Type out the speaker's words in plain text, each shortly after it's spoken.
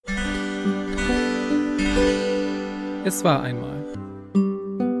Es war einmal.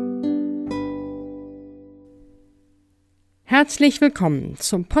 Herzlich willkommen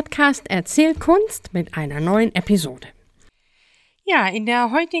zum Podcast Erzählkunst mit einer neuen Episode. Ja, in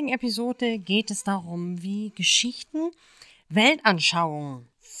der heutigen Episode geht es darum, wie Geschichten Weltanschauungen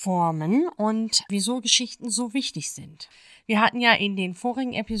formen und wieso Geschichten so wichtig sind. Wir hatten ja in den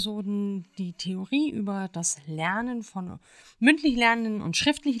vorigen Episoden die Theorie über das Lernen von mündlich Lernenden und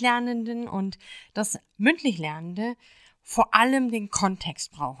schriftlich Lernenden und dass mündlich Lernende vor allem den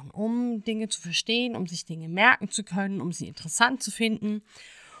Kontext brauchen, um Dinge zu verstehen, um sich Dinge merken zu können, um sie interessant zu finden.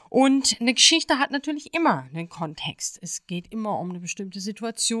 Und eine Geschichte hat natürlich immer einen Kontext. Es geht immer um eine bestimmte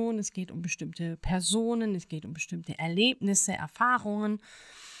Situation, es geht um bestimmte Personen, es geht um bestimmte Erlebnisse, Erfahrungen.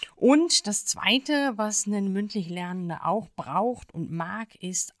 Und das Zweite, was ein mündlich Lernender auch braucht und mag,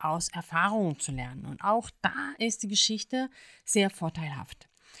 ist aus Erfahrungen zu lernen. Und auch da ist die Geschichte sehr vorteilhaft.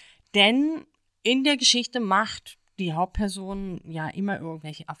 Denn in der Geschichte macht die Hauptperson ja immer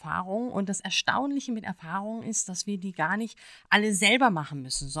irgendwelche Erfahrungen. Und das Erstaunliche mit Erfahrungen ist, dass wir die gar nicht alle selber machen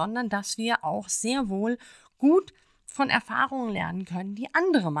müssen, sondern dass wir auch sehr wohl gut von Erfahrungen lernen können, die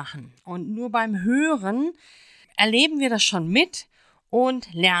andere machen. Und nur beim Hören erleben wir das schon mit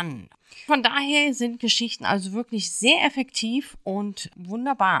und lernen. Von daher sind Geschichten also wirklich sehr effektiv und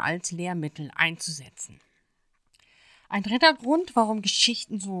wunderbar als Lehrmittel einzusetzen. Ein dritter Grund, warum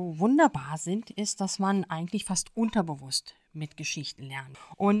Geschichten so wunderbar sind, ist, dass man eigentlich fast unterbewusst mit Geschichten lernt.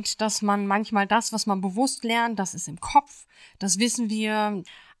 Und dass man manchmal das, was man bewusst lernt, das ist im Kopf, das wissen wir.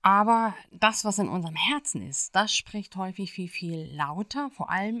 Aber das, was in unserem Herzen ist, das spricht häufig viel, viel lauter,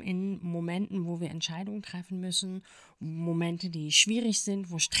 vor allem in Momenten, wo wir Entscheidungen treffen müssen, Momente, die schwierig sind,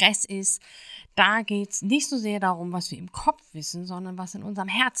 wo Stress ist. Da geht es nicht so sehr darum, was wir im Kopf wissen, sondern was in unserem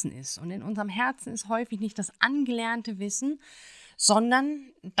Herzen ist. Und in unserem Herzen ist häufig nicht das angelernte Wissen,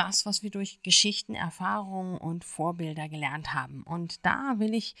 sondern das, was wir durch Geschichten, Erfahrungen und Vorbilder gelernt haben. Und da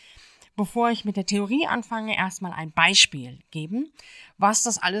will ich, bevor ich mit der Theorie anfange, erstmal ein Beispiel geben, was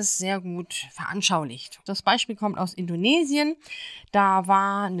das alles sehr gut veranschaulicht. Das Beispiel kommt aus Indonesien. Da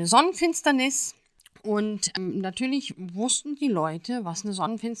war eine Sonnenfinsternis. Und natürlich wussten die Leute, was eine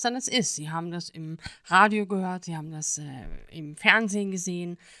Sonnenfinsternis ist. Sie haben das im Radio gehört, sie haben das im Fernsehen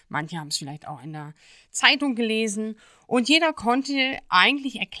gesehen, manche haben es vielleicht auch in der Zeitung gelesen. Und jeder konnte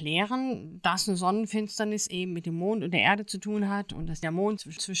eigentlich erklären, dass eine Sonnenfinsternis eben mit dem Mond und der Erde zu tun hat und dass der Mond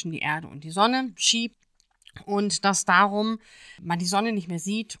zwischen die Erde und die Sonne schiebt und dass darum man die Sonne nicht mehr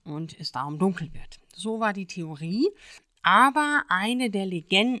sieht und es darum dunkel wird. So war die Theorie. Aber eine der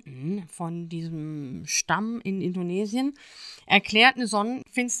Legenden von diesem Stamm in Indonesien erklärt eine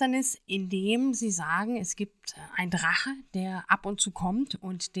Sonnenfinsternis, indem sie sagen, es gibt einen Drache, der ab und zu kommt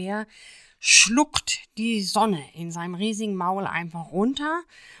und der schluckt die Sonne in seinem riesigen Maul einfach runter.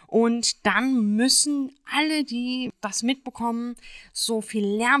 Und dann müssen alle, die das mitbekommen, so viel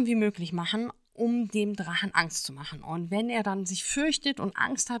Lärm wie möglich machen, um dem Drachen Angst zu machen. Und wenn er dann sich fürchtet und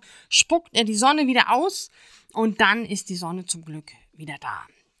Angst hat, spuckt er die Sonne wieder aus und dann ist die Sonne zum Glück wieder da.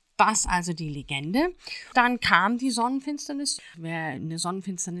 Das also die Legende. Dann kam die Sonnenfinsternis. Wer eine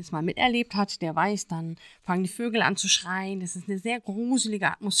Sonnenfinsternis mal miterlebt hat, der weiß, dann fangen die Vögel an zu schreien. Das ist eine sehr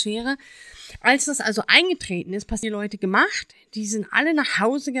gruselige Atmosphäre. Als das also eingetreten ist, was die Leute gemacht? Die sind alle nach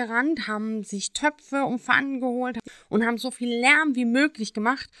Hause gerannt, haben sich Töpfe und Pfannen geholt und haben so viel Lärm wie möglich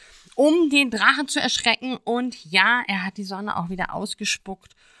gemacht, um den Drachen zu erschrecken. Und ja, er hat die Sonne auch wieder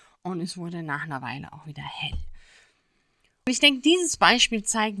ausgespuckt und es wurde nach einer Weile auch wieder hell. Ich denke, dieses Beispiel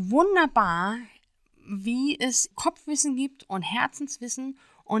zeigt wunderbar, wie es Kopfwissen gibt und Herzenswissen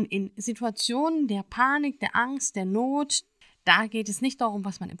und in Situationen der Panik, der Angst, der Not, da geht es nicht darum,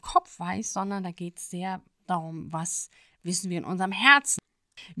 was man im Kopf weiß, sondern da geht es sehr darum, was wissen wir in unserem Herzen.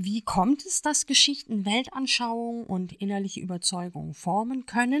 Wie kommt es, dass Geschichten Weltanschauungen und innerliche Überzeugungen formen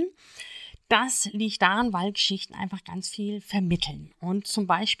können? Das liegt daran, weil Geschichten einfach ganz viel vermitteln. Und zum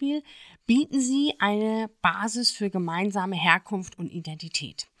Beispiel bieten sie eine Basis für gemeinsame Herkunft und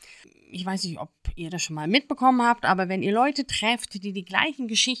Identität. Ich weiß nicht, ob ihr das schon mal mitbekommen habt, aber wenn ihr Leute trefft, die die gleichen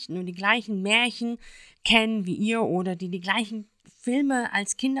Geschichten und die gleichen Märchen kennen wie ihr oder die gleichen Filme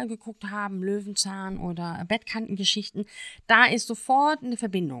als Kinder geguckt haben, Löwenzahn oder Bettkantengeschichten, da ist sofort eine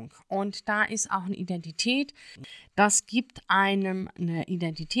Verbindung und da ist auch eine Identität. Das gibt einem eine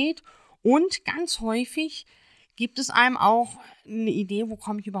Identität. Und ganz häufig gibt es einem auch eine Idee, wo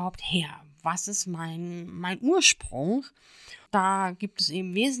komme ich überhaupt her? Was ist mein Ursprung? Da gibt es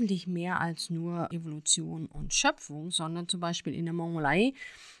eben wesentlich mehr als nur Evolution und Schöpfung, sondern zum Beispiel in der Mongolei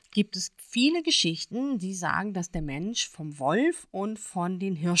gibt es viele Geschichten, die sagen, dass der Mensch vom Wolf und von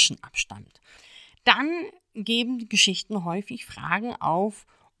den Hirschen abstammt. Dann geben die Geschichten häufig Fragen auf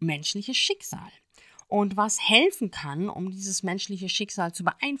menschliches Schicksal. und was helfen kann, um dieses menschliche Schicksal zu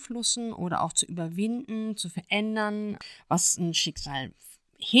beeinflussen oder auch zu überwinden, zu verändern, was ein Schicksal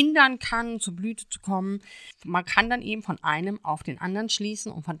hindern kann, zur Blüte zu kommen. Man kann dann eben von einem auf den anderen schließen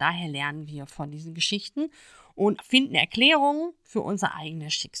und von daher lernen wir von diesen Geschichten und finden Erklärungen für unser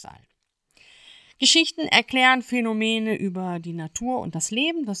eigenes Schicksal. Geschichten erklären Phänomene über die Natur und das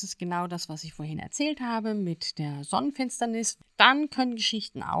Leben. Das ist genau das, was ich vorhin erzählt habe mit der Sonnenfinsternis. Dann können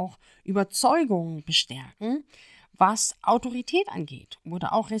Geschichten auch Überzeugungen bestärken, was Autorität angeht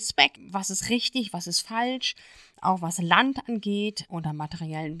oder auch Respekt. Was ist richtig, was ist falsch, auch was Land angeht oder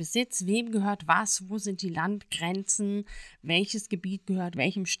materiellen Besitz. Wem gehört was, wo sind die Landgrenzen, welches Gebiet gehört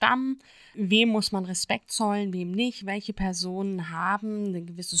welchem Stamm, wem muss man Respekt zollen, wem nicht, welche Personen haben ein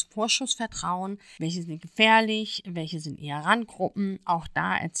gewisses Vorschussvertrauen, welche sind gefährlich, welche sind eher Randgruppen. Auch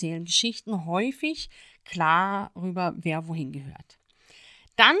da erzählen Geschichten häufig klar darüber, wer wohin gehört.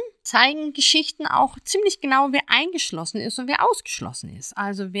 Dann zeigen Geschichten auch ziemlich genau, wer eingeschlossen ist und wer ausgeschlossen ist.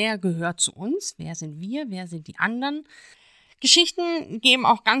 Also wer gehört zu uns, wer sind wir, wer sind die anderen. Geschichten geben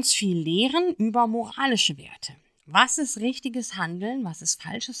auch ganz viel Lehren über moralische Werte. Was ist richtiges Handeln, was ist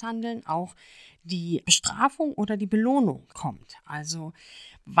falsches Handeln, auch die Bestrafung oder die Belohnung kommt. Also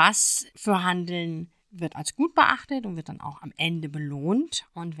was für Handeln wird als gut beachtet und wird dann auch am Ende belohnt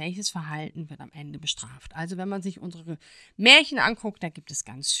und welches Verhalten wird am Ende bestraft. Also wenn man sich unsere Märchen anguckt, da gibt es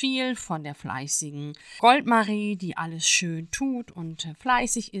ganz viel von der fleißigen Goldmarie, die alles schön tut und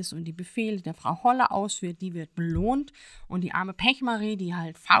fleißig ist und die Befehle der Frau Holle ausführt, die wird belohnt und die arme Pechmarie, die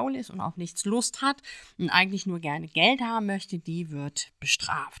halt faul ist und auf nichts Lust hat und eigentlich nur gerne Geld haben möchte, die wird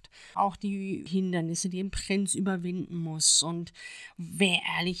bestraft. Auch die Hindernisse, die ein Prinz überwinden muss und wer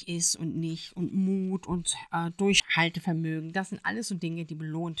ehrlich ist und nicht und Mut und Durchhaltevermögen. Das sind alles so Dinge, die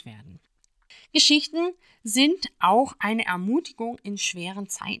belohnt werden. Geschichten sind auch eine Ermutigung in schweren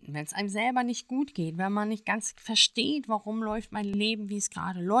Zeiten, wenn es einem selber nicht gut geht, wenn man nicht ganz versteht, warum läuft mein Leben, wie es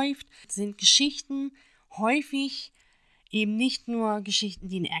gerade läuft, sind Geschichten häufig eben nicht nur Geschichten,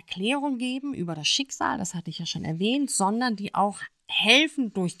 die eine Erklärung geben über das Schicksal, das hatte ich ja schon erwähnt, sondern die auch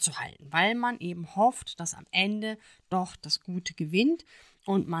helfen durchzuhalten, weil man eben hofft, dass am Ende doch das Gute gewinnt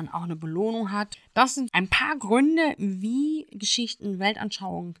und man auch eine Belohnung hat. Das sind ein paar Gründe, wie Geschichten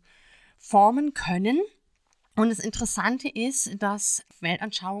Weltanschauung formen können. Und das Interessante ist, dass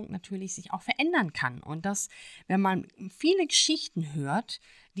Weltanschauung natürlich sich auch verändern kann und dass, wenn man viele Geschichten hört,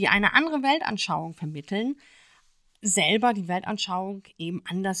 die eine andere Weltanschauung vermitteln, selber die Weltanschauung eben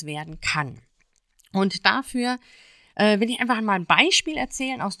anders werden kann. Und dafür will ich einfach mal ein Beispiel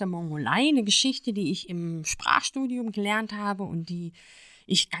erzählen aus der Mongolei, eine Geschichte, die ich im Sprachstudium gelernt habe und die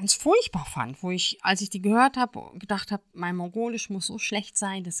ich ganz furchtbar fand, wo ich, als ich die gehört habe, gedacht habe, mein Mongolisch muss so schlecht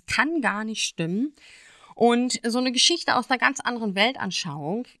sein, das kann gar nicht stimmen. Und so eine Geschichte aus einer ganz anderen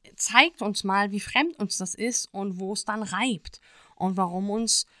Weltanschauung zeigt uns mal, wie fremd uns das ist und wo es dann reibt und warum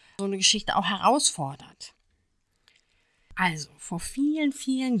uns so eine Geschichte auch herausfordert. Also, vor vielen,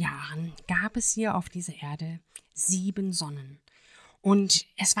 vielen Jahren gab es hier auf dieser Erde 7 Sonnen. Und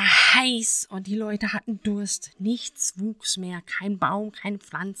es war heiß und die Leute hatten Durst. Nichts wuchs mehr, kein Baum, keine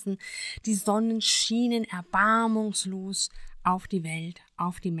Pflanzen. Die Sonnen schienen erbarmungslos auf die Welt,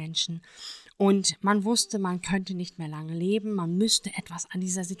 auf die Menschen. Und man wusste, man könnte nicht mehr lange leben, man müsste etwas an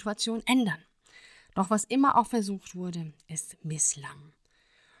dieser Situation ändern. Doch was immer auch versucht wurde, es misslang.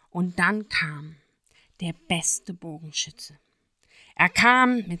 Und dann kam der beste Bogenschütze. Er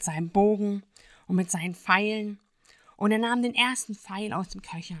kam mit seinem Bogen und mit seinen Pfeilen und er nahm den ersten Pfeil aus dem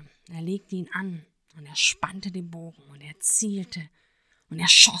Köcher. Er legte ihn an und er spannte den Bogen und er zielte und er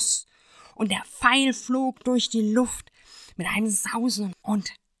schoss. Und der Pfeil flog durch die Luft mit einem Sausen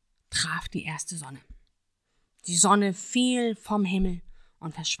und traf die erste Sonne. Die Sonne fiel vom Himmel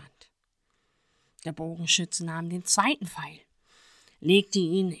und verschwand. Der Bogenschütze nahm den zweiten Pfeil, legte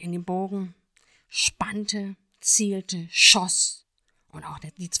ihn in den Bogen, spannte, zielte, schoss und auch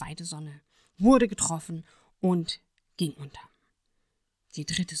die zweite Sonne wurde getroffen und ging unter. Die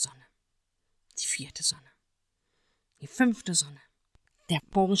dritte Sonne, die vierte Sonne, die fünfte Sonne. Der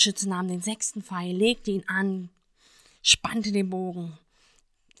Bogenschütze nahm den 6. Pfeil, legte ihn an, spannte den Bogen,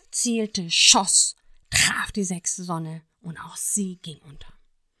 zielte, schoss, traf die 6. Sonne und auch sie ging unter.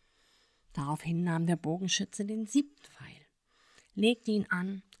 Daraufhin nahm der Bogenschütze den 7. Pfeil, legte ihn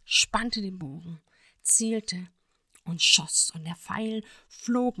an, spannte den Bogen, zielte und schoss und der Pfeil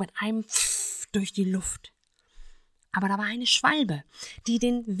flog mit einem Pfiff durch die Luft. Aber da war eine Schwalbe, die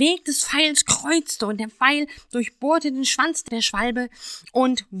den Weg des Pfeils kreuzte und der Pfeil durchbohrte den Schwanz der Schwalbe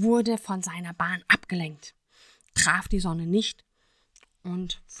und wurde von seiner Bahn abgelenkt, traf die Sonne nicht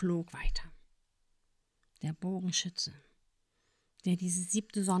und flog weiter. Der Bogenschütze, der diese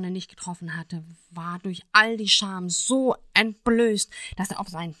 7. Sonne nicht getroffen hatte, war durch all die Scham so entblößt, dass er auf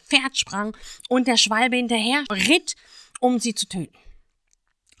sein Pferd sprang und der Schwalbe hinterher ritt, um sie zu töten.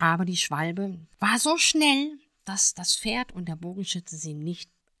 Aber die Schwalbe war so schnell, dass das Pferd und der Bogenschütze sie nicht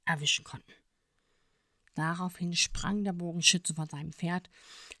erwischen konnten. Daraufhin sprang der Bogenschütze von seinem Pferd,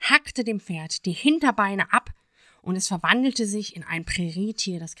 hackte dem Pferd die Hinterbeine ab und es verwandelte sich in ein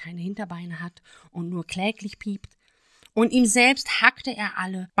Prärietier, das keine Hinterbeine hat und nur kläglich piept. Und ihm selbst hackte er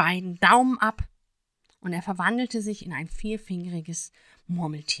alle beiden Daumen ab und er verwandelte sich in ein 4-fingeriges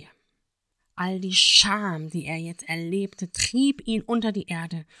Murmeltier. All die Scham, die er jetzt erlebte, trieb ihn unter die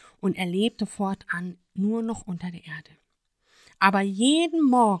Erde und er lebte fortan nur noch unter der Erde. Aber jeden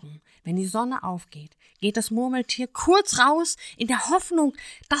Morgen, wenn die Sonne aufgeht, geht das Murmeltier kurz raus in der Hoffnung,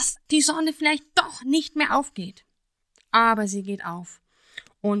 dass die Sonne vielleicht doch nicht mehr aufgeht. Aber sie geht auf.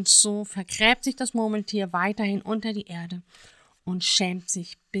 Und so vergräbt sich das Murmeltier weiterhin unter die Erde und schämt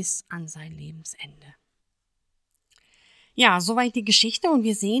sich bis an sein Lebensende. Ja, soweit die Geschichte und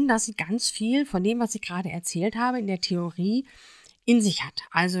wir sehen, dass sie ganz viel von dem, was ich gerade erzählt habe, in der Theorie in sich hat.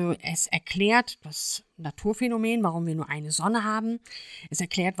 Also es erklärt das Naturphänomen, warum wir nur eine Sonne haben. Es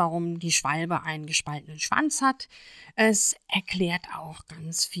erklärt, warum die Schwalbe einen gespaltenen Schwanz hat. Es erklärt auch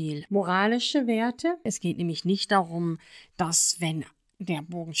ganz viel moralische Werte. Es geht nämlich nicht darum, dass wenn der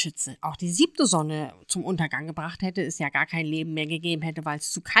Bogenschütze auch die 7. Sonne zum Untergang gebracht hätte, es ja gar kein Leben mehr gegeben hätte, weil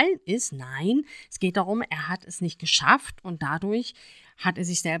es zu kalt ist. Nein, es geht darum, er hat es nicht geschafft und dadurch hat er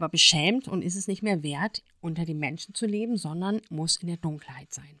sich selber beschämt und ist es nicht mehr wert, unter den Menschen zu leben, sondern muss in der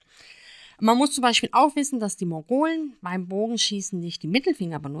Dunkelheit sein. Man muss zum Beispiel auch wissen, dass die Mongolen beim Bogenschießen nicht die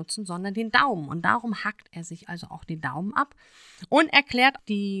Mittelfinger benutzen, sondern den Daumen. Und darum hackt er sich also auch den Daumen ab und erklärt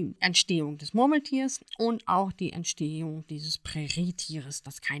die Entstehung des Murmeltiers und auch die Entstehung dieses Prärietieres,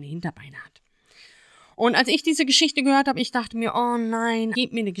 das keine Hinterbeine hat. Und als ich diese Geschichte gehört habe, ich dachte mir, oh nein,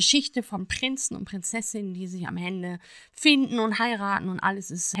 gib mir eine Geschichte von Prinzen und Prinzessinnen, die sich am Ende finden und heiraten und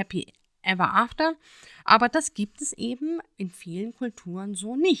alles ist happy ever after. Aber das gibt es eben in vielen Kulturen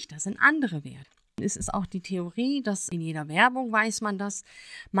so nicht. Das sind andere Werte. Es ist auch die Theorie, dass in jeder Werbung weiß man, dass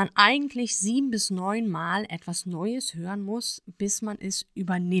man eigentlich 7 bis 9 Mal etwas Neues hören muss, bis man es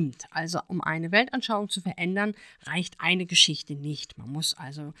übernimmt. Also um eine Weltanschauung zu verändern, reicht eine Geschichte nicht. Man muss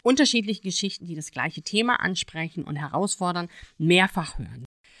also unterschiedliche Geschichten, die das gleiche Thema ansprechen und herausfordern, mehrfach hören.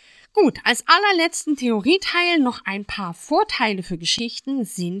 Gut, als allerletzten Theorieteil noch ein paar Vorteile für Geschichten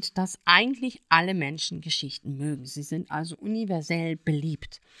sind, dass eigentlich alle Menschen Geschichten mögen. Sie sind also universell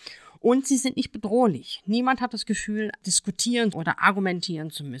beliebt. Und sie sind nicht bedrohlich. Niemand hat das Gefühl, diskutieren oder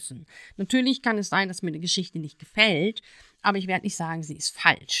argumentieren zu müssen. Natürlich kann es sein, dass mir eine Geschichte nicht gefällt, aber ich werde nicht sagen, sie ist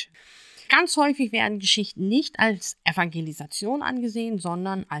falsch. Ganz häufig werden Geschichten nicht als Evangelisation angesehen,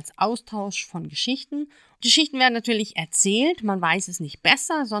 sondern als Austausch von Geschichten. Geschichten werden natürlich erzählt, man weiß es nicht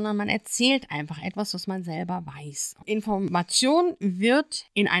besser, sondern man erzählt einfach etwas, was man selber weiß. Information wird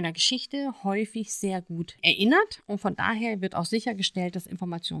in einer Geschichte häufig sehr gut erinnert und von daher wird auch sichergestellt, dass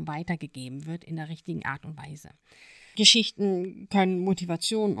Information weitergegeben wird in der richtigen Art und Weise. Geschichten können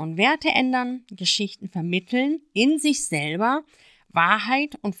Motivationen und Werte ändern, Geschichten vermitteln in sich selber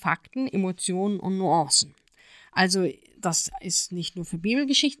Wahrheit und Fakten, Emotionen und Nuancen. Also das ist nicht nur für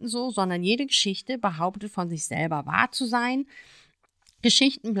Bibelgeschichten so, sondern jede Geschichte behauptet von sich selber wahr zu sein.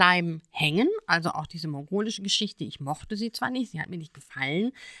 Geschichten bleiben hängen, also auch diese mongolische Geschichte, ich mochte sie zwar nicht, sie hat mir nicht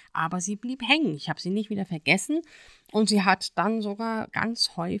gefallen, aber sie blieb hängen. Ich habe sie nicht wieder vergessen und sie hat dann sogar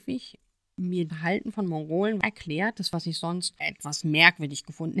ganz häufig mir Verhalten von Mongolen erklärt, das was ich sonst etwas merkwürdig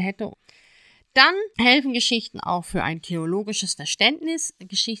gefunden hätte. Dann helfen Geschichten auch für ein theologisches Verständnis.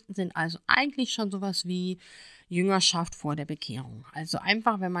 Geschichten sind also eigentlich schon sowas wie Jüngerschaft vor der Bekehrung. Also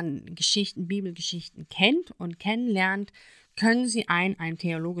einfach, wenn man Geschichten, Bibelgeschichten kennt und kennenlernt, können sie ein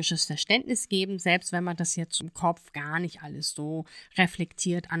theologisches Verständnis geben, selbst wenn man das jetzt im Kopf gar nicht alles so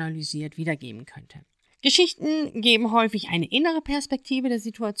reflektiert, analysiert wiedergeben könnte. Geschichten geben häufig eine innere Perspektive der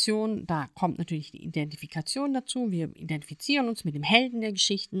Situation. Da kommt natürlich die Identifikation dazu. Wir identifizieren uns mit dem Helden der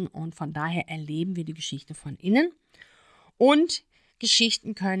Geschichten und von daher erleben wir die Geschichte von innen. Und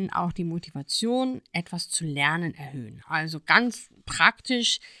Geschichten können auch die Motivation, etwas zu lernen, erhöhen. Also ganz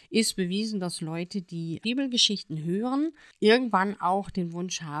praktisch ist bewiesen, dass Leute, die Bibelgeschichten hören, irgendwann auch den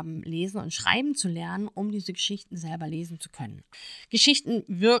Wunsch haben, lesen und schreiben zu lernen, um diese Geschichten selber lesen zu können. Geschichten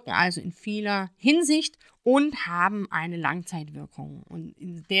wirken also in vieler Hinsicht und haben eine Langzeitwirkung. Und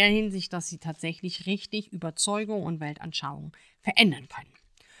in der Hinsicht, dass sie tatsächlich richtig Überzeugung und Weltanschauung verändern können.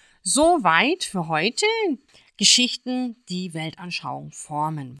 Soweit für heute. Geschichten, die Weltanschauung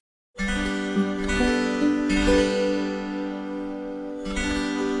formen.